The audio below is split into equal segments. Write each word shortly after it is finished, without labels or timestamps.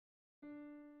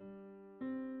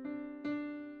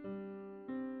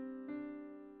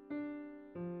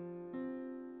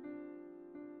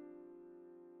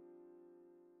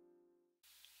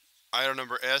Item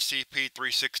number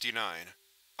SCP-369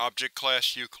 Object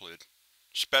Class Euclid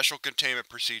Special Containment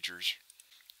Procedures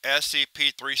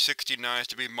SCP-369 is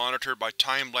to be monitored by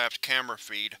time-lapse camera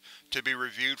feed to be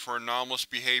reviewed for anomalous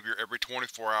behavior every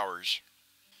 24 hours.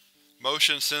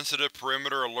 Motion-sensitive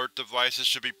perimeter alert devices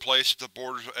should be placed at the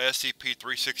borders of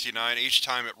SCP-369 each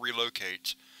time it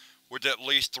relocates, with at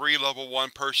least 3 Level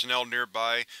 1 personnel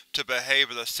nearby to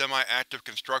behave as a semi-active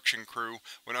construction crew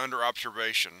when under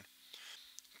observation.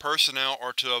 Personnel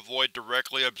are to avoid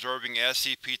directly observing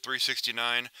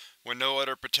SCP-369 when no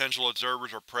other potential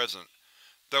observers are present,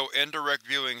 though indirect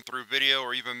viewing through video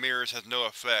or even mirrors has no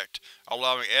effect,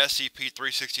 allowing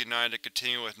SCP-369 to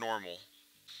continue as normal.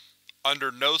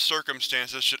 Under no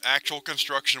circumstances should actual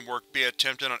construction work be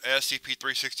attempted on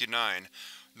SCP-369,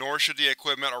 nor should the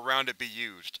equipment around it be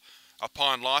used.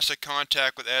 Upon loss of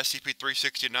contact with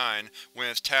SCP-369 when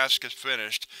its task is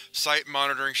finished, site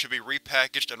monitoring should be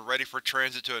repackaged and ready for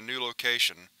transit to a new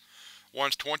location.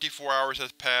 Once 24 hours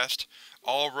has passed,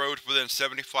 all roads within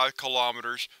 75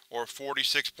 km or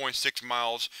 46.6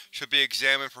 miles should be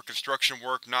examined for construction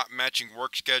work not matching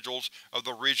work schedules of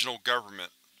the regional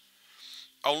government.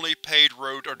 Only paved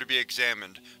roads are to be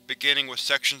examined, beginning with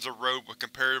sections of road with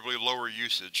comparatively lower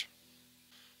usage.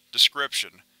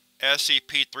 Description: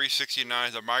 SCP-369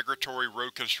 is a migratory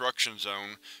road construction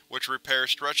zone, which repairs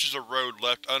stretches of road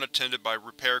left unattended by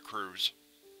repair crews.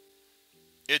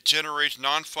 It generates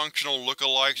non-functional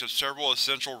lookalikes of several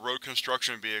essential road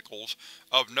construction vehicles,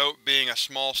 of note being a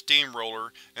small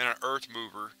steamroller and an earth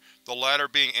mover, the latter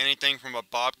being anything from a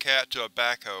bobcat to a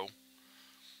backhoe.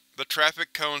 The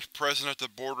traffic cones present at the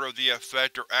border of the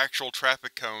effect are actual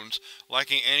traffic cones,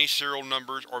 lacking any serial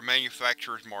numbers or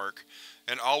manufacturer's mark,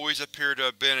 and always appear to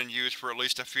have been in use for at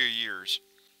least a few years.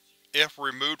 If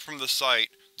removed from the site,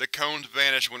 the cones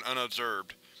vanish when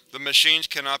unobserved. The machines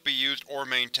cannot be used or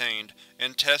maintained,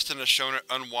 and testing has shown it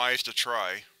unwise to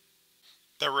try.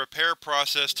 The repair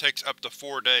process takes up to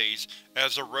 4 days,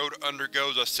 as the road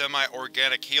undergoes a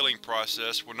semi-organic healing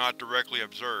process when not directly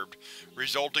observed,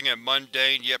 resulting in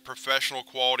mundane yet professional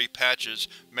quality patches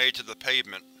made to the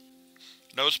pavement.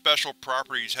 No special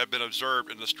properties have been observed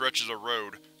in the stretches of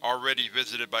road already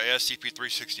visited by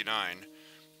SCP-369.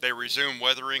 They resume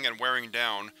weathering and wearing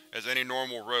down, as any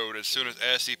normal road, as soon as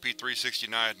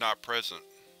SCP-369 is not present.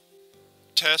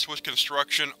 Tests with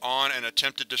construction on and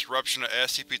attempted disruption of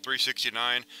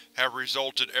SCP-369 have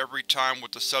resulted every time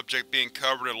with the subject being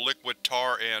covered in liquid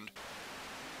tar and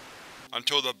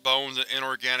until the bones and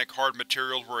inorganic hard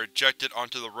materials were ejected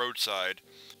onto the roadside.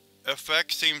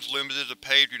 Effect seems limited to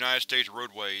paved United States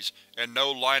roadways, and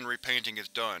no line repainting is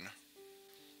done.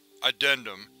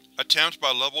 Addendum: Attempts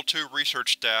by Level 2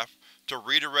 research staff to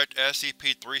redirect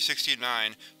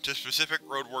SCP-369 to specific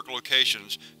roadwork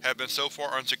locations have been so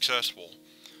far unsuccessful,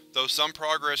 though some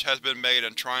progress has been made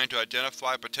in trying to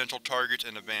identify potential targets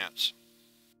in advance.